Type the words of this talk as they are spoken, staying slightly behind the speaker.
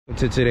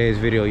To today's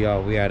video,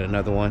 y'all, we had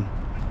another one.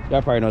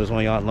 Y'all probably know this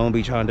one, y'all. Long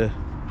Beach Honda.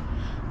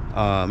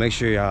 Make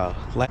sure y'all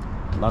like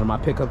a lot of my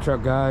pickup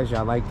truck guys.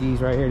 Y'all like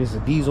these right here. This is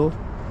a diesel.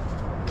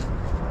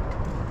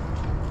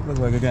 Look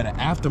like it got an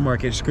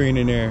aftermarket screen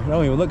in there. It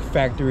don't even look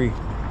factory.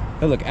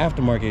 It look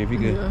aftermarket if you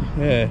could.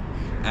 Yeah.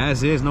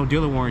 As is, no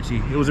dealer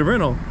warranty. It was a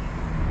rental.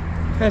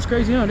 That's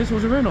crazy, huh? This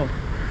was a rental.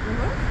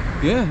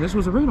 Yeah, this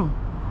was a rental.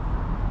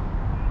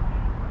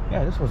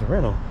 Yeah, this was a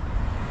rental.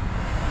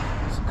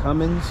 It's a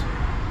Cummins.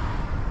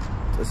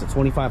 It's a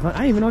 2500. I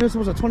didn't even know this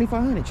was a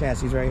 2500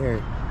 chassis right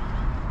here.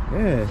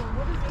 Yeah. So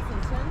what is this, a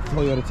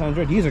Tundra? Toyota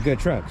Tundra. These are good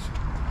trucks.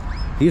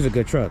 These are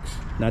good trucks.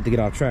 Not to get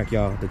off track,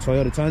 y'all. The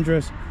Toyota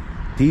Tundras,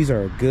 these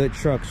are good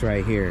trucks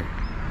right here.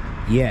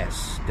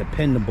 Yes,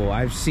 dependable.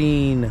 I've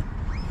seen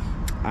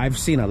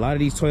a lot of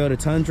these Toyota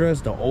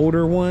Tundras, the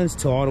older ones,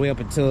 to all the way up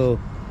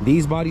until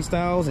these body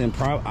styles, and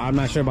I'm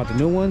not sure about the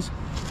new ones,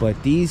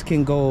 but these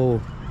can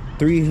go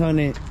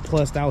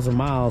 300,000+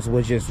 miles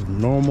with just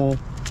normal,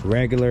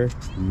 regular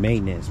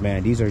maintenance.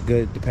 Man, these are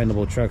good,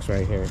 dependable trucks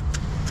right here.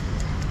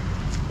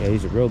 Yeah,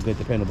 these are real good,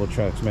 dependable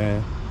trucks,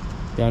 man.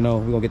 Y'all know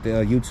we're gonna get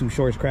the YouTube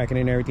shorts cracking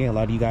and everything. A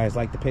lot of you guys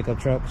like the pickup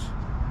trucks.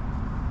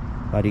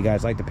 A lot of you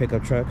guys like the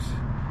pickup trucks.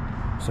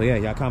 So yeah,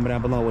 y'all comment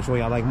down below which one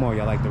y'all like more.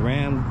 Y'all like the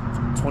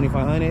Ram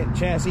 2500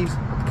 chassis,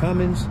 the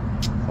Cummins,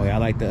 or y'all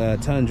like the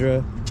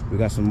Tundra? We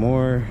got some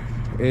more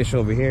ish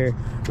over here.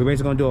 We're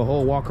basically gonna do a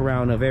whole walk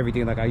around of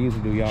everything like I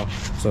usually do, y'all.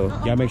 So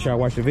y'all make sure I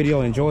watch the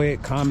video, enjoy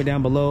it, comment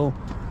down below.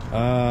 If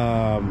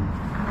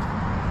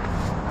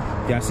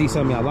y'all see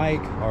something y'all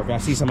like, or if y'all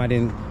see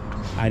something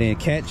I didn't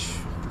catch,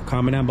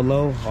 comment down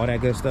below. All that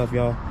good stuff,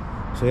 y'all.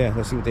 So yeah,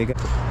 let's see what they got.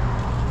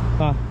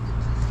 Huh?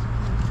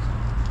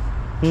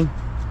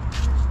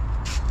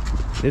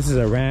 This is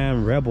a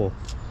Ram Rebel.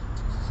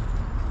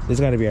 This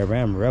got to be a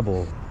Ram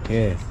Rebel.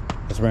 Yeah,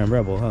 that's Ram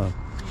Rebel, huh?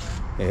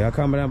 Yeah, y'all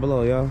comment down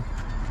below, y'all.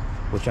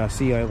 What y'all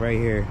see right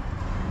here.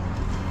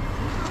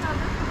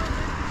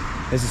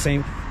 It's the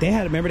same. They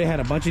had, remember they had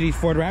a bunch of these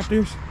Ford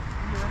Raptors?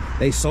 Yeah.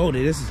 They sold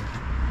it. This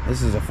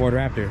is a Ford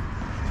Raptor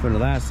from the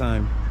last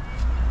time.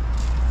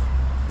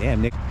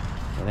 Damn, Nick.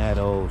 And that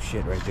old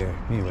shit right there.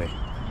 Anyway.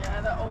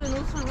 Yeah, the old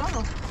new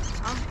Toronto.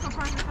 I'm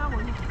surprised at that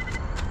one.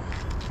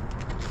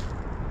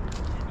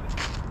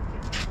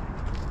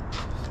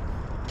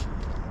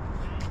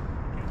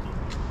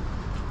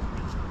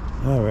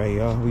 All right,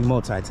 y'all. We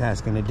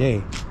multitasking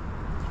today.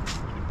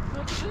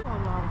 Look, this is a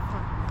lot of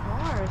fucking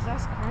cars.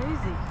 That's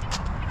crazy.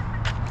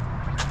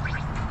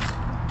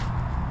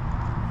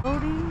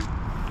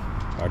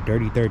 30. Our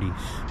dirty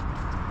 30s.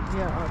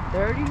 Yeah,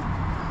 30.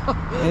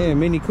 Yeah,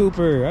 Mini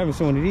Cooper. I haven't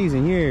seen one of these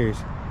in years.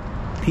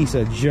 Piece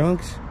of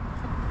junks.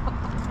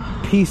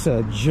 Piece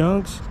of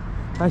junks.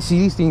 I see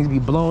these things be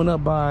blown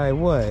up by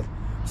what?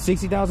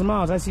 60,000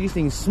 miles. I see these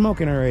things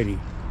smoking already.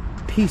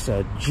 Piece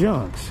of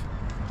junks.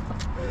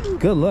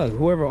 Good luck,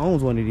 whoever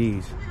owns one of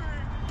these.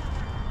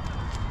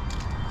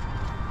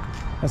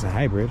 That's a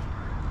hybrid. Oh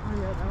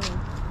yeah, that one.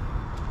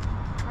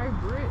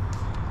 Hybrid.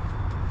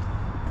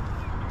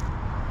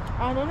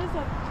 I noticed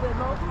that the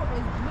logo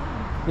is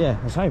blue. Yeah,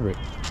 that's hybrid.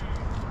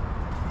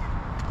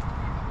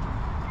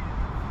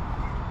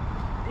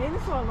 They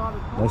saw a lot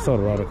of cars. They sold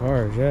a lot of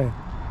cars, yeah.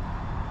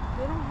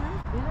 They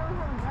never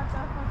haven't got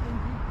that fucking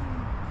GT.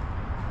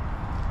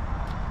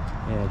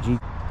 Yeah, G.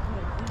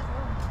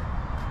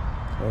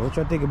 Yeah, what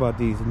y'all think about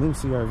these new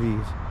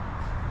CRVs?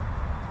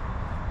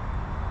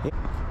 Yeah.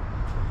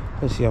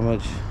 Let's see how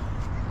much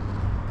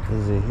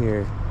is it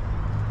here.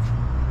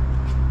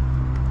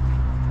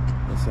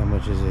 Let's see how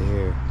much is it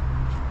here.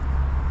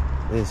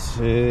 This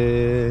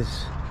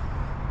is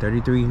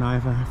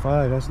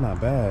 $33,955. That's not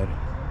bad.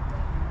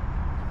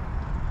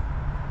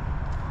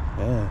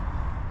 Yeah,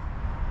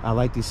 I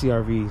like these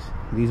CRVs.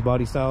 These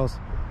body styles,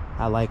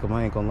 I like them.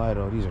 I ain't gonna lie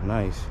though, these are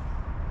nice.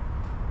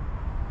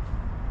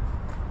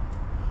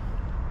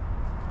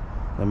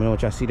 Let me know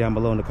what y'all see down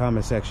below in the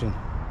comment section.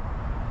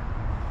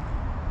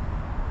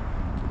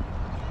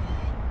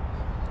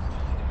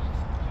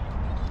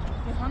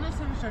 The Honda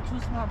Civics are too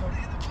small though.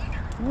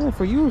 Yeah,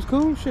 for you it's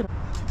cool. Shit.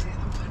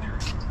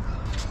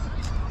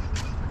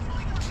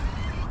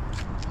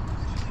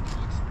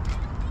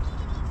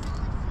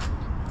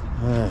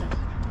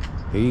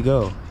 Here you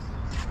go.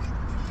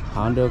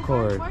 Honda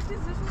Accord. Why does this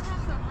one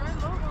have the red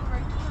logo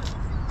right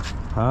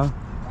here? Huh?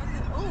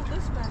 Oh,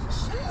 this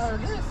matches shit. Or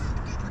this.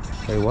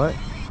 Hey, what?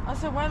 I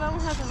said, why that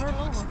one has a red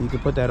logo? You can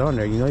put that on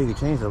there. You know you can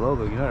change the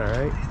logo. You know that,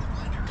 right?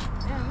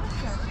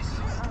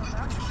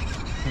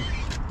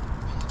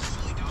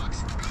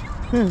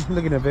 Damn,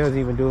 look at that. Look at Nevaeh's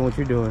even doing what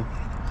you're doing.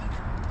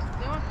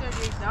 They want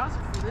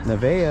 38,000 for this.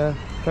 Nevaeh,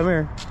 come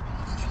here.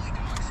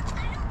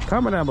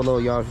 Comment down below,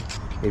 y'all,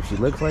 if she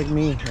looks like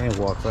me and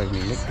walks like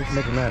me.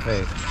 Make a mad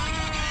face.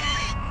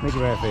 Make a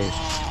mad face.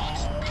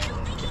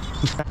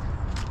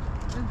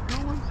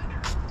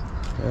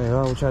 Hey,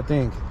 y'all, what y'all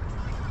think?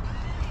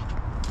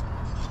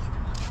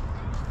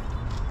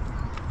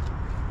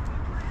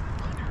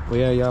 Well,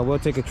 yeah, y'all, we'll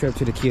take a trip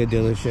to the Kia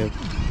dealership.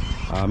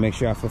 Make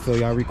sure I fulfill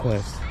y'all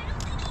requests.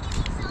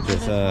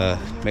 Just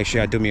make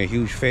sure y'all do me a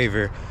huge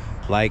favor.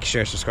 Like,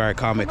 share, subscribe,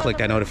 comment, click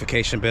that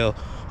notification bell,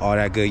 all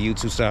that good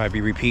YouTube stuff. I'll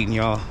be repeating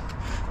y'all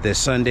this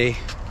Sunday.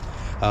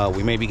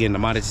 We may be getting the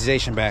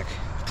monetization back.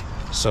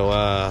 So,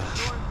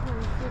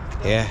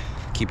 yeah,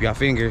 keep y'all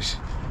fingers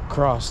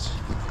crossed.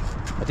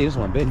 I think this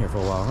one been here for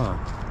a while, huh?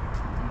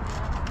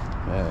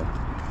 Yeah.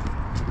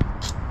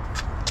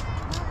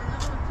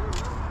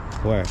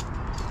 Where?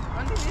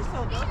 I think they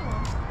sold the other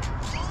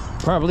one.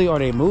 Probably, or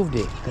they moved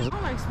it. I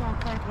don't like small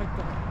crack like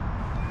that.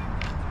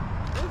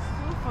 It's so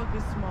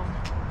fucking small.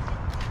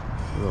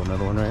 Oh,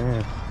 another one right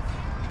here.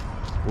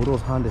 All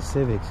those Honda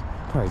Civics,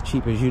 probably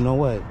cheap as you know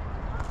what.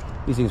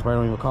 These things probably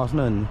don't even cost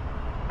nothing.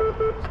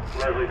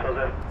 Leslie, close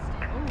that.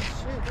 Oh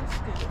shit, this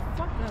scared the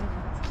fuck out of me.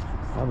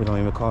 Probably don't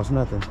even cost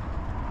nothing.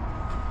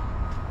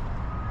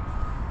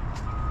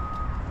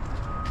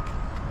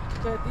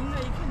 The thing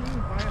that you can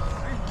even buy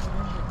online.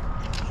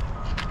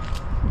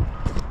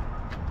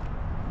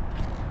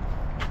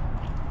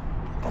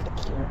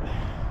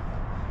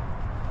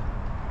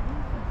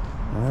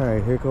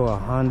 Alright, here go a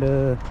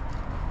Honda.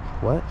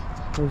 What?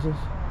 What is this?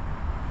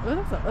 Oh,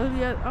 that's a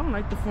ugly. I don't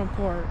like the front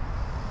part.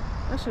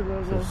 That should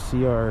really go. It's a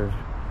CR.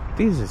 I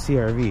think it's a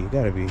CRV.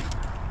 Gotta be.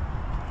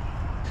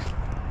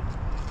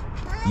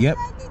 Yep.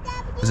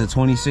 It's a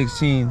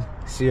 2016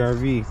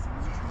 CRV.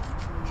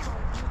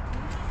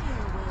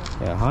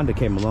 Yeah, Honda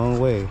came a long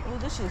way. Oh,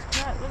 this shit's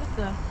crap. Look at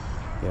that.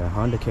 Yeah,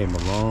 Honda came a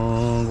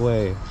long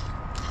way.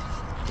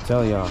 I'm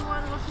telling y'all. You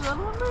want to go to the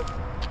other one, man?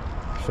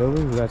 Shall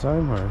we? We got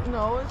time, or?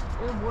 No, it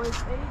was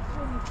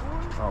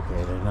 8:24.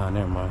 Okay, then nah,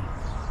 never mind.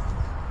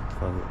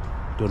 Fuck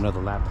it. Do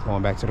another lap before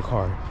going back to the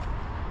car.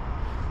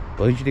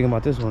 What did you think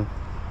about this one?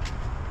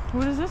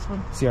 What is this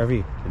one?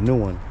 CRV, the new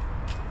one.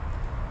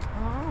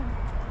 Oh,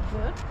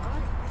 good.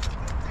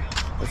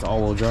 It's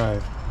all-wheel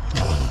drive.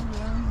 Yeah,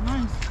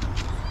 nice.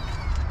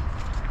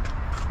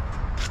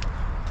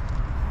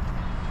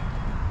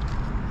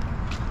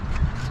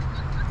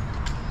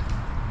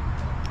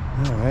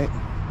 All right.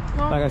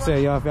 Like I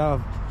said, y'all, if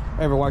y'all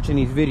ever watching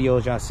these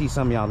videos, y'all see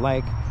something y'all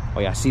like,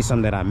 or y'all see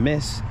something that I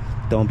miss,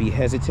 don't be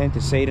hesitant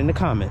to say it in the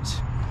comments.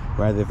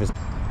 Rather if it's...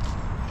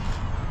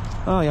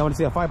 Oh, y'all want to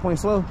see a 5-point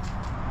slow?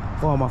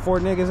 For all my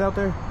Ford niggas out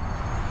there?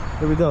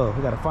 Here we go.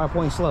 We got a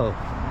 5-point slow.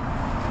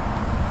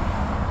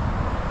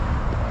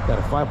 Got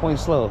a 5-point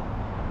slow.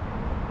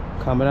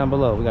 Comment down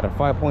below. We got a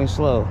 5-point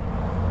slow.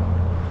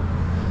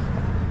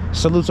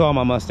 Salute to all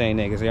my Mustang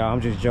niggas, y'all.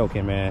 I'm just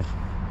joking, man.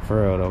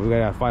 For real, though. We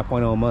got a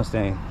 5.0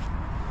 Mustang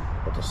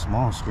with a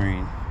small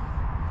screen.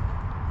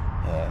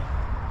 Yeah.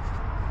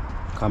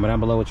 Comment down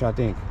below what y'all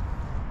think.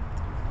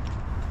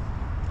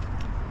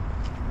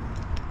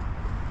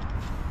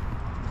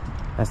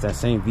 That's that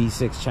same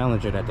V6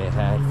 Challenger that they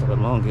had for the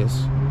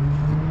longest.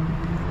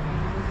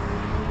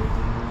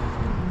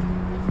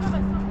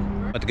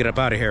 About to get up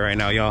out of here right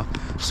now, y'all.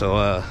 So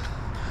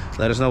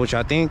let us know what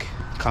y'all think.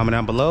 Comment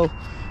down below.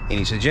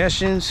 Any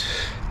suggestions?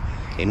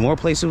 Any more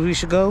places we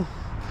should go?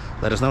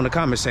 Let us know in the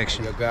comment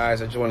section. Yo,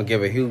 guys, I just want to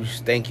give a huge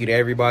thank you to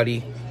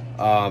everybody.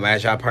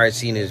 As y'all probably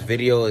seen this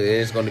video, it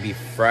is going to be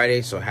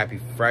Friday, so happy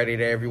Friday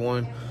to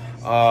everyone.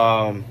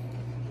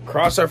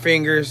 Cross our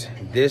fingers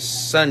this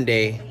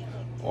Sunday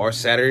or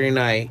Saturday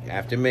night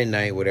after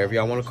midnight, whatever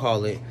y'all want to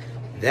call it,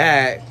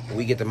 that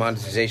we get the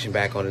monetization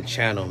back on the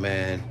channel,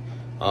 man.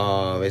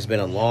 It's been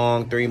a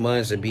long 3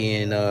 months of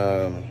being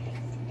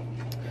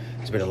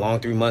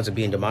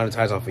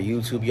demonetized off of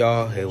YouTube,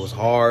 y'all. It was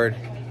hard.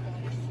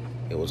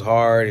 It was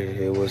hard.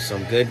 It was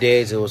some good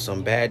days. It was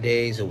some bad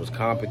days. It was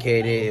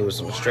complicated. It was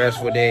some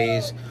stressful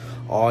days.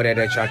 All that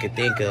y'all could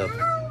think of.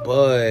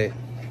 But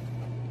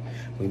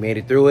we made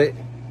it through it.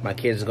 My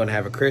kids are going to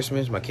have a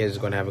Christmas. My kids are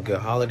going to have a good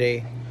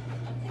holiday.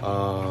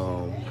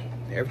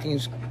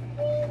 Everything's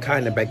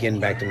kind of getting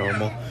back to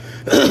normal.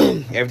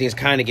 Everything's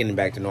kind of getting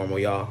back to normal,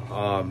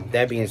 y'all.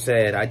 That being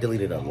said, I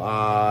deleted a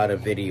lot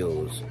of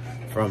videos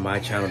from my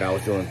channel that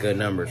was doing good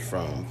numbers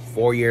from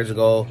 4 years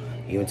ago,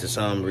 even to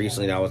some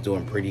recently that was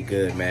doing pretty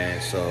good, man.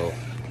 So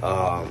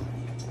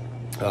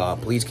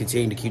please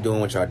continue to keep doing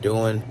what y'all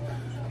doing.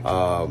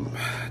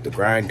 The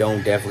grind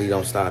definitely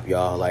don't stop,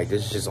 y'all. Like,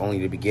 this is just only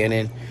the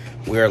beginning.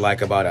 We're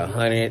like about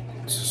 100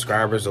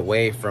 subscribers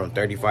away from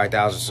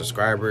 35,000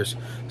 subscribers.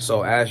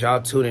 So as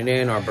y'all tuning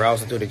in or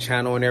browsing through the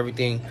channel and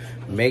everything,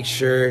 make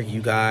sure you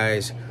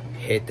guys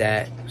hit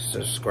that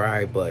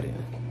subscribe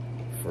button.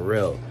 For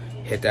real,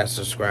 hit that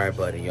subscribe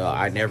button, y'all.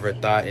 I never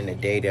thought in the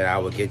day that I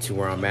would get to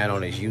where I'm at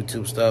on this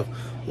YouTube stuff.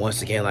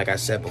 Once again, like I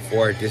said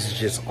before, this is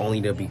just only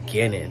the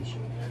beginning.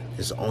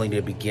 This is only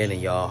the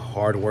beginning, y'all.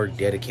 Hard work,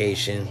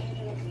 dedication,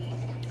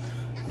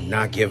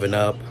 not giving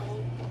up,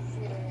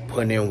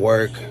 putting in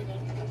work,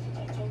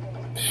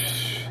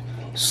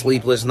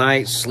 sleepless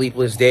nights,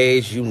 sleepless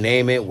days, you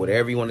name it,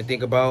 whatever you want to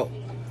think about.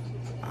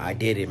 I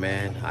did it,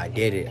 man. I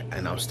did it,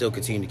 and I'm still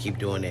continuing to keep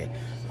doing it.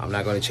 I'm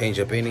not going to change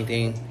up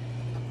anything,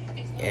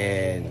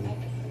 and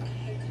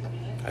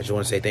I just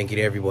want to say thank you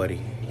to everybody.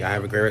 Y'all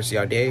have a great rest of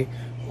y'all day,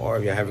 or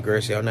if y'all have a great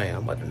rest of y'all night.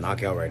 I'm about to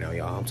knock out right now,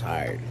 y'all. I'm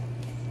tired.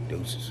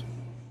 Deuces.